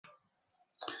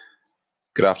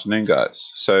Good afternoon, guys.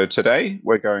 So today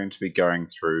we're going to be going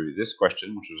through this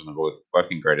question, which was on the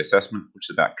working grade assessment, which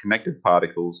is about connected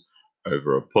particles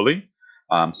over a pulley,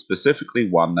 specifically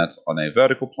one that's on a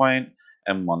vertical plane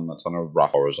and one that's on a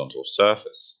rough horizontal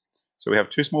surface. So we have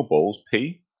two small balls,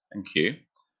 P and Q,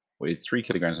 with 3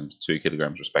 kilograms and 2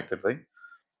 kilograms respectively.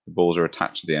 The balls are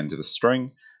attached to the end of the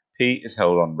string. P is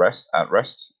held at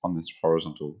rest on this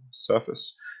horizontal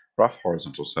surface, rough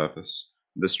horizontal surface.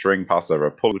 The string passes over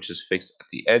a pulley which is fixed at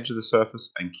the edge of the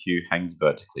surface, and Q hangs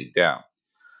vertically down.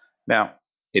 Now,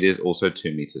 it is also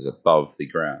 2 meters above the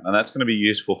ground, and that's going to be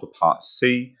useful for part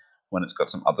C when it's got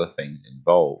some other things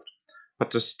involved.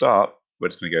 But to start, we're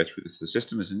just going to go through this. The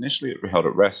system is initially held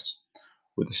at rest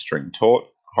with the string taut.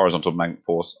 Horizontal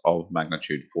force of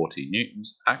magnitude 40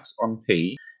 newtons acts on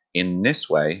P in this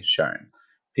way shown.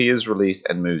 P is released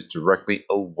and moves directly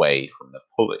away from the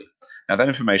pulley. Now that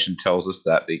information tells us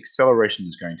that the acceleration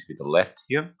is going to be the left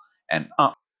here and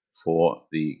up for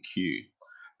the Q.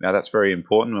 Now that's very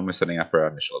important when we're setting up our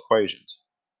initial equations.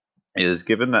 It is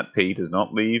given that P does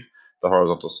not leave the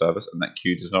horizontal surface and that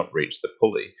Q does not reach the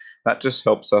pulley. That just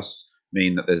helps us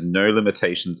mean that there's no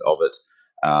limitations of it,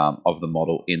 of the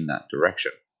model in that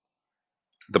direction.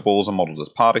 The balls are modeled as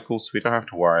particles, so we don't have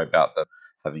to worry about them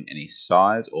having any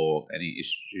size or any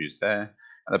issues there.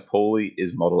 And the pulley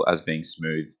is modeled as being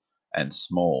smooth and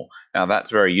small. Now that's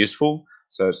very useful.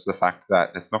 So it's the fact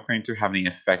that it's not going to have any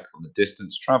effect on the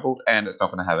distance traveled, and it's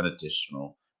not going to have an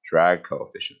additional drag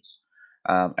coefficient.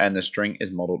 And the string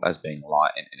is modeled as being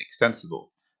light and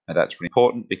inextensible. Now that's really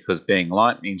important because being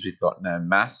light means we've got no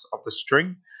mass of the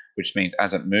string, which means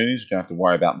as it moves, you don't have to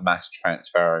worry about mass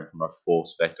transferring from a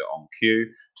force vector on Q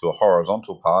to a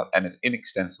horizontal part, and it's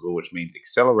inextensible, which means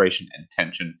acceleration and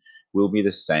tension will be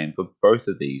the same for both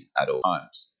of these at all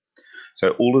times.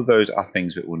 So all of those are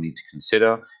things that we'll need to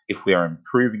consider if we are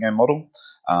improving a model,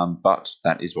 but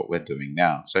that is what we're doing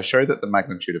now. So show that the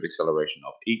magnitude of acceleration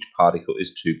of each particle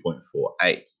is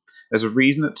 2.48. There's a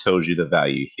reason that tells you the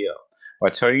value here. By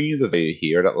telling you the value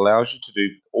here, it allows you to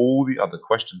do all the other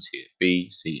questions here, B,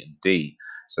 C, and D,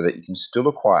 so that you can still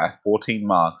acquire 14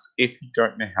 marks if you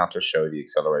don't know how to show the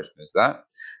acceleration as that.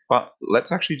 But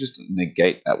let's actually just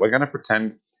negate that. We're going to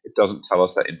pretend it doesn't tell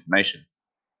us that information.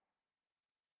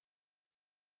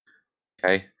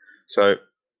 Okay, so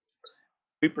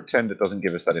we pretend it doesn't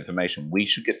give us that information. We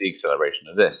should get the acceleration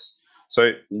of this.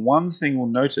 So one thing we'll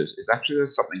notice is actually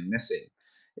there's something missing.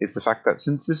 It's the fact that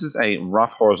since this is a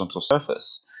rough horizontal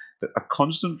surface, that a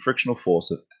constant frictional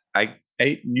force of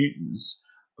 8 newtons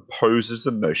opposes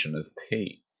the motion of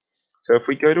P. So if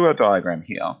we go to our diagram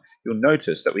here, you'll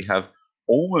notice that we have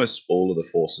almost all of the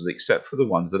forces except for the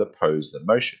ones that oppose the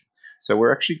motion. So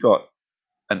we're actually got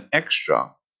an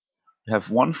extra. We have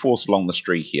one force along the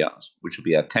string here, which will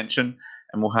be our tension,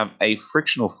 and we'll have a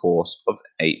frictional force of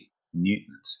 8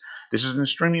 newtons. This is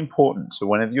extremely important, so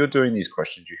whenever you're doing these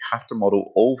questions, you have to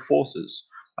model all forces,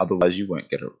 otherwise you won't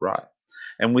get it right.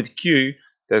 And with Q,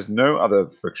 there's no other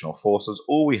frictional forces.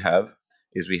 All we have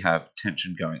is we have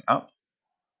tension going up,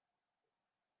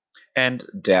 and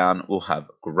down we'll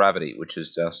have gravity, which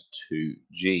is just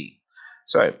 2g.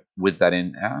 So with that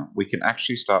in now, we can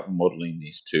actually start modeling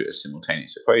these two as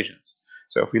simultaneous equations.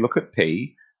 So if we look at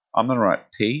P, I'm going to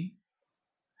write P.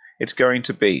 It's going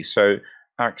to be, so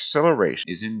our acceleration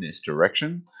is in this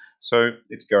direction. So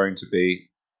it's going to be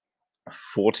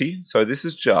 40. So this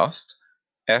is just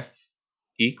F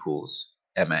equals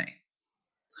ma.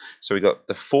 So we got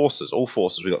the forces, all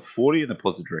forces, we got 40 in the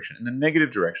positive direction. In the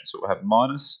negative direction, so we'll have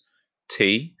minus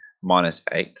t minus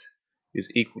 8 is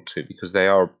equal to, because they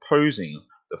are opposing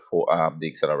the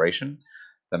acceleration,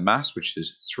 the mass, which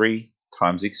is 3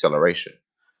 times the acceleration.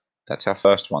 That's our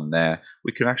first one there.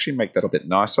 We can actually make that a bit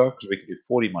nicer because we can do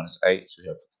 40 minus 8, so we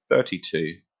have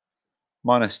 32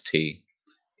 minus t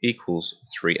equals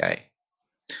 3a.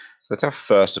 So that's our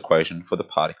first equation for the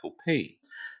particle P.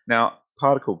 Now,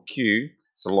 particle Q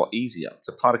is a lot easier.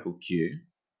 So particle Q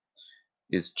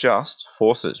is just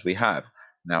forces we have.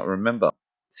 Now remember,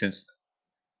 since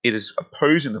it is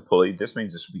opposing the pulley, this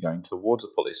means this will be going towards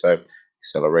the pulley. So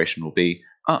acceleration will be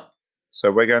up.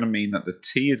 So we're going to mean that the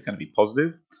t is going to be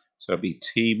positive. So it'll be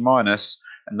t minus,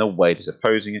 and the weight is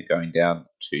opposing it, going down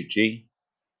 2g,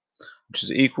 which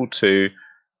is equal to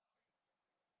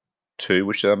 2,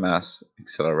 which is our mass,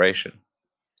 acceleration.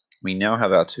 We now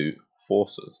have our two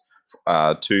forces,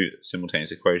 two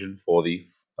simultaneous equations for the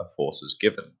forces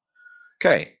given.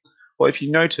 Okay, well, if you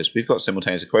notice, we've got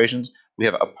simultaneous equations. We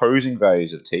have opposing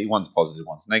values of t, one's positive,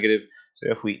 one's negative.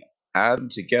 So if we add them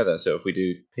together, so if we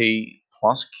do p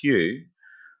plus q,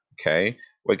 okay,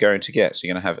 we're going to get, so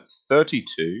you're going to have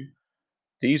 32.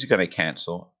 These are going to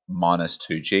cancel. minus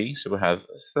 2g. So we'll have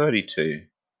 32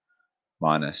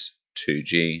 minus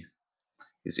 2g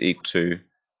is equal to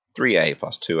 3a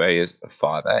plus 2a is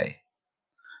 5a,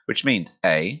 which means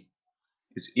a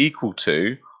is equal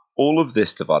to all of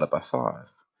this divided by 5.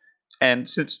 And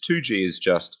since 2g is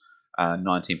just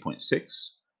 19.6, I'm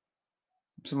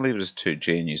just going to leave it as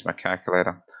 2g and use my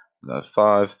calculator.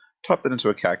 5, type that into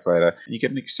a calculator, and you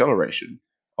get an acceleration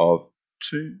of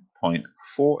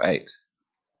 2.48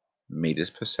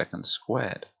 meters per second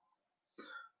squared.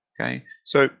 Okay,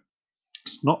 so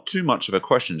it's not too much of a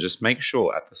question. Just make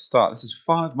sure at the start, this is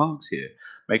 5 marks here,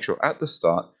 make sure at the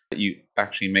start that you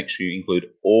actually make sure you include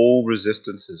all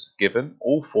resistances given,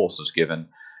 all forces given,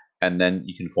 and then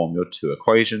you can form your two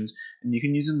equations, and you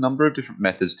can use a number of different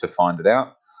methods to find it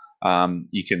out.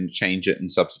 You can change it in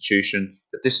substitution,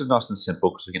 but this is nice and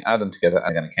simple because we can add them together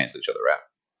and they're going to cancel each other out.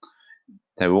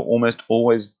 They will almost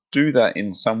always do that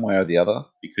in some way or the other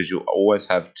because you'll always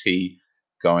have t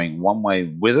going one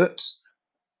way with it,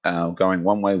 going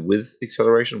one way with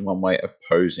acceleration, one way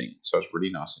opposing. So it's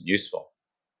really nice and useful.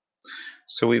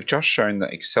 So we've just shown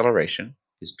that acceleration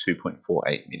is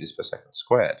 2.48 meters per second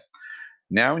squared.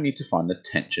 Now we need to find the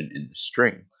tension in the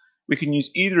string. We can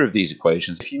use either of these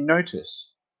equations. If you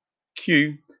notice,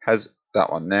 Q has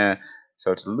that one there,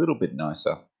 so it's a little bit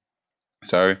nicer.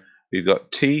 So we've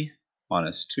got T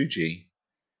minus 2G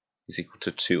is equal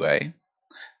to 2A.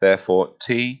 Therefore,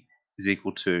 T is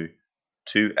equal to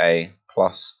 2A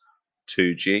plus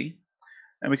 2G.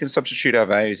 And we can substitute our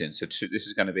values in. So this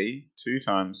is going to be 2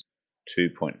 times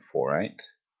 2.48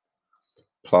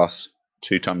 plus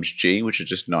 2 times G, which is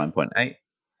just 9.8,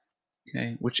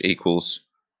 okay, which equals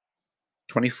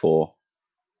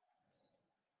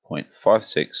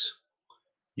 24.56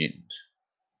 newtons.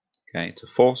 Okay, it's a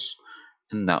force,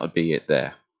 and that would be it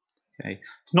there. Okay,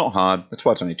 it's not hard. That's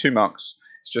why it's only 2 marks.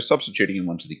 It's just substituting in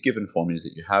one of the given formulas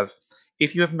that you have.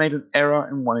 If you have made an error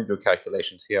in one of your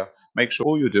calculations here, make sure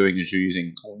all you're doing is you're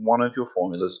using one of your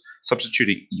formulas,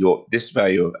 substituting this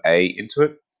value of A into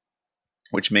it,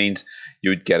 which means you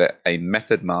would get a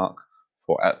method mark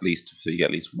for at least, so you get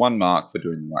at least 1 mark for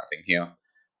doing the right thing here.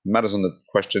 It matters on the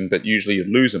question, but usually you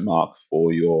lose a mark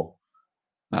for your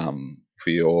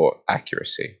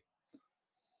accuracy.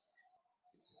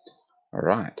 All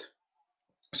right.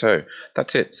 So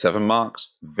that's it. 7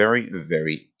 marks. Very,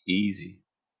 very easy.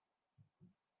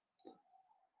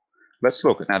 Let's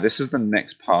look. Now, this is the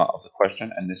next part of the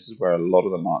question, and this is where a lot of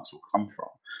the marks will come from.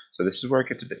 So this is where it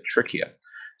gets a bit trickier.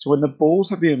 So when the balls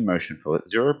have been in motion for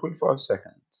 0.5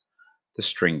 seconds, the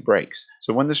string breaks.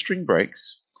 So when the string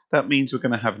breaks, that means we're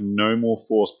going to have no more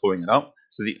force pulling it up.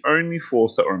 So the only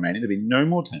force that will remain, there'll be no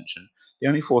more tension. The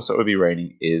only force that will be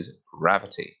remaining is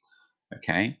gravity.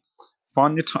 Okay.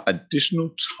 Find the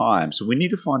additional time. So we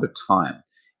need to find a time.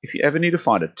 If you ever need to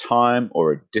find a time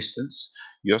or a distance,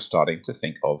 you're starting to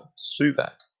think of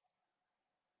SUVAT.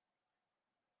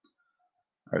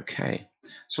 Okay,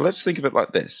 so let's think of it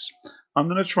like this. I'm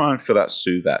going to try and fill out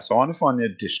SUVAT. So I want to find the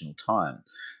additional time.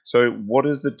 So what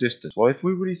is the distance? Well, if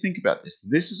we really think about this,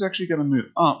 this is actually going to move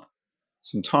up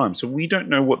some time. So we don't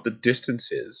know what the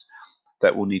distance is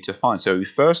that we'll need to find. So we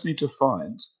first need to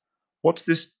find what's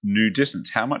this new distance?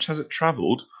 How much has it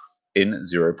traveled in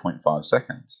 0.5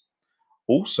 seconds?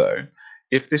 Also,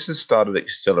 if this has started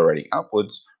accelerating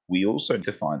upwards, we also need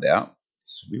to find out,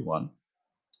 this will be 1,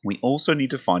 we also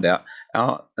need to find out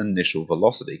our initial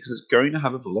velocity because it's going to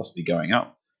have a velocity going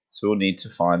up. So we'll need to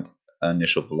find an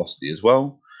initial velocity as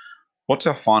well. What's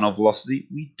our final velocity?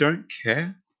 We don't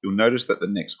care. You'll notice that the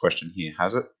next question here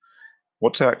has it.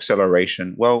 What's our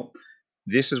acceleration? Well,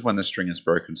 this is when the string is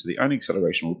broken. So the only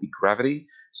acceleration will be gravity.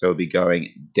 So it'll be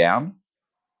going down.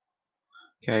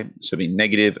 Okay, so it'll be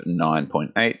negative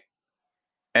 9.8.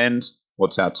 And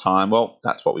what's our time? Well,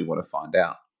 that's what we want to find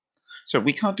out. So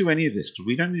we can't do any of this because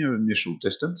we don't know initial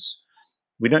distance.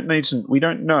 We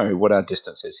don't know what our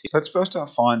distance is. So let's first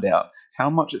find out how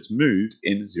much it's moved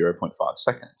in 0.5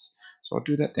 seconds. So I'll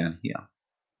do that down here.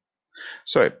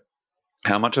 So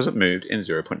how much has it moved in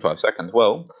 0.5 seconds?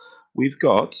 Well, we've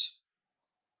got,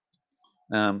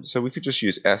 so we could just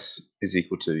use S is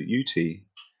equal to UT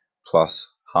plus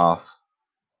half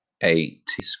AT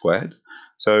squared.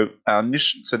 So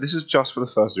so this is just for the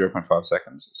first 0.5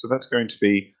 seconds. So that's going to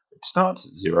be, it starts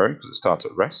at 0 because it starts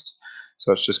at rest.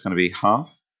 So it's just going to be half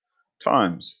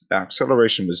times our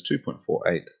acceleration was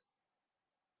 2.48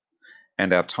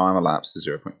 and our time elapsed is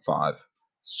 0.5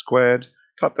 squared.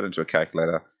 Cut that into a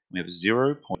calculator. We have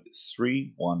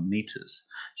 0.31 meters.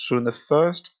 So in the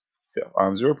first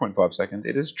 0.5 seconds,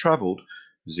 it has traveled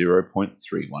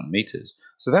 0.31 meters.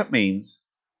 So that means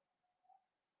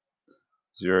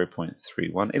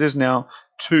 0.31. It is now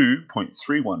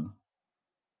 2.31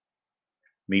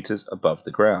 meters above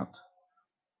the ground.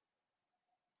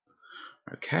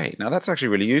 Okay, now that's actually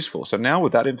really useful. So now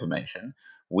with that information,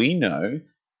 we know,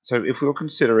 so if we were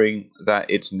considering that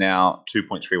it's now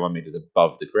 2.31 meters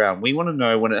above the ground, we want to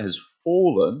know when it has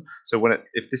fallen. So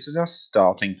if this is our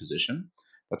starting position,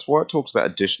 that's why it talks about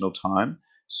additional time.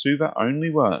 SUVAT only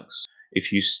works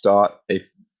if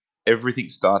everything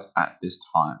starts at this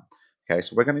time. Okay,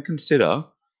 so we're going to consider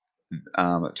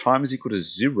time is equal to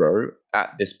 0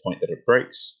 at this point that it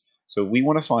breaks. So we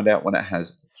want to find out when it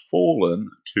has fallen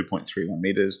 2.31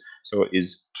 meters. So it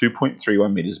is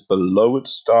 2.31 meters below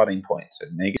its starting point. So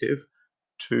negative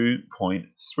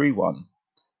 2.31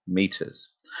 meters.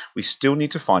 We still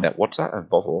need to find out what's that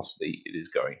velocity it is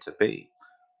going to be.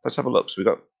 Let's have a look. So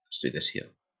let's do this here.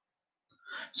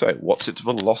 So what's its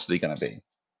velocity going to be?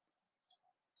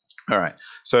 All right,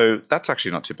 so that's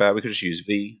actually not too bad. We could just use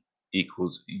v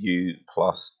equals u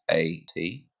plus at.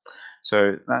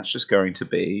 So that's just going to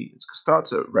be, it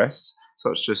starts at rest,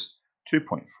 so it's just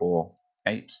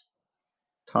 2.48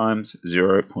 times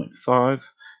 0.5.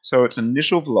 So its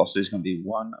initial velocity is going to be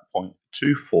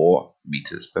 1.24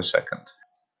 meters per second.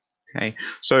 Okay,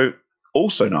 so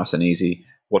also nice and easy,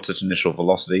 what's its initial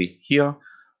velocity here?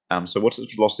 So what's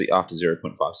its velocity after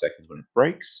 0.5 seconds when it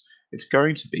breaks? It's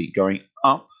going to be going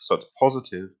up, so it's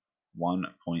positive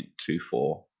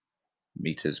 1.24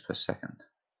 meters per second.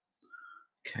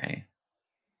 Okay.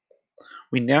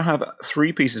 We now have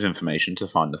 3 pieces of information to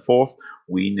find the fourth.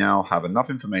 We now have enough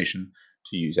information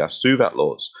to use our SUVAT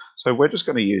laws. So we're just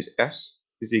going to use S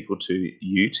is equal to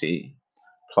UT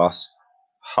plus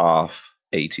half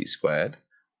AT squared.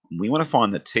 We want to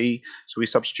find the T, so we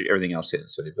substitute everything else in.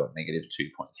 So we've got negative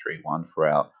 2.31 for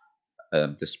our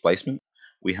displacement.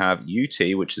 We have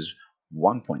UT, which is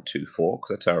 1.24, because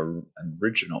that's our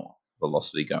original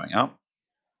velocity going up.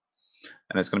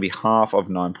 And it's going to be half of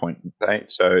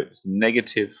 9.8, so it's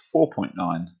negative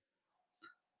 4.9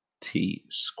 t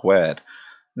squared.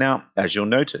 Now, as you'll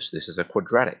notice, this is a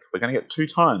quadratic. We're going to get 2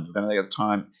 times. We're going to get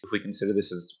time if we consider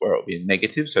this as where it will be a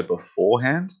negative, so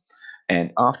beforehand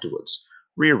and afterwards.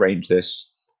 Rearrange this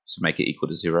to make it equal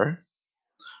to 0.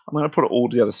 I'm going to put it all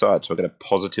to the other side, so I get a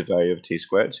positive value of t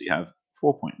squared. So you have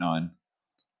 4.9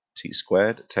 t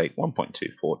squared. Take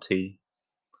 1.24 t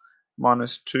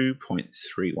minus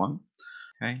 2.31.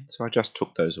 Okay, so I just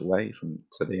took those away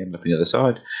so they end up on the other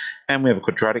side. And we have a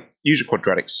quadratic, use a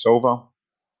quadratic solver.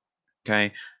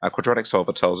 Okay, a quadratic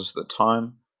solver tells us that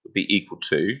time would be equal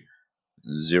to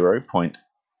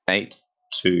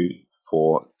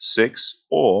 0.8246,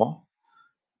 or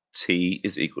t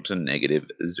is equal to negative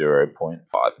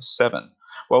 0.57.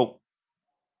 Well,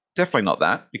 definitely not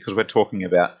that, because we're talking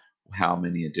about how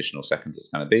many additional seconds it's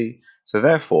going to be. So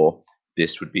therefore,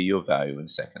 this would be your value in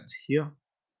seconds here.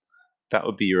 That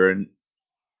would be your own.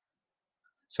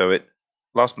 So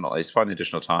last but not least, find the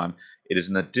additional time. It is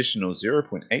an additional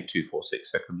 0.8246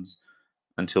 seconds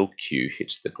until Q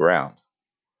hits the ground.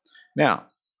 Now,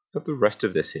 got the rest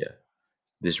of this here.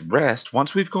 This rest,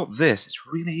 once we've got this, it's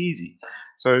really easy.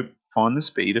 So find the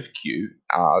speed of Q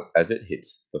as it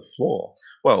hits the floor.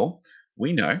 Well,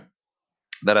 we know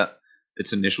that at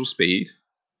its initial speed,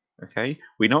 okay,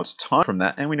 we know its time from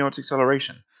that, and we know its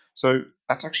acceleration. So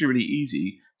that's actually really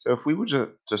easy. So if we were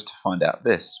just to find out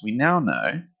this, we now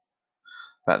know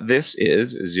that this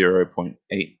is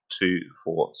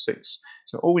 0.8246.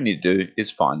 So all we need to do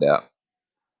is find out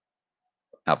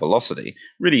our velocity.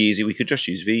 Really easy. We could just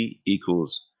use v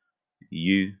equals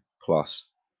u plus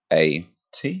at,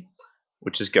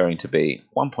 which is going to be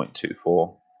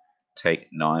 1.24,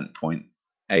 take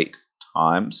 9.8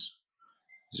 times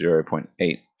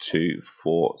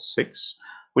 0.8246,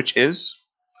 which is,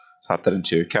 type that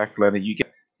into your calculator, you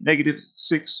get negative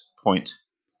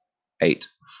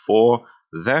 6.84.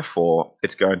 Therefore,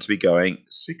 it's going to be going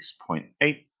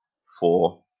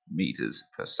 6.84 meters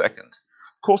per second.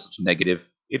 Of course, it's negative,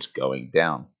 it's going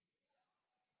down.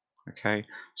 Okay,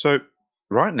 so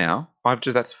right now,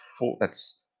 that's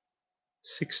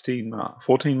 16 marks,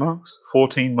 14 marks?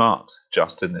 14 marks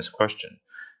just in this question.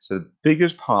 So the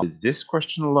biggest part of this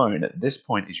question alone at this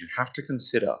point is we have to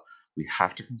consider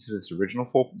this original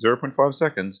 0.5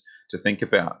 seconds to think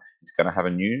about. It's going to have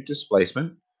a new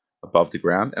displacement above the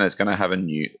ground, and it's going to have a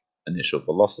new initial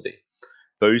velocity.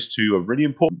 Those two are really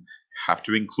important. You have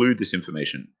to include this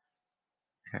information.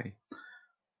 Okay,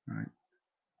 all right,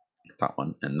 that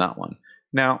one and that one.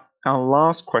 Now, our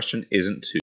last question isn't too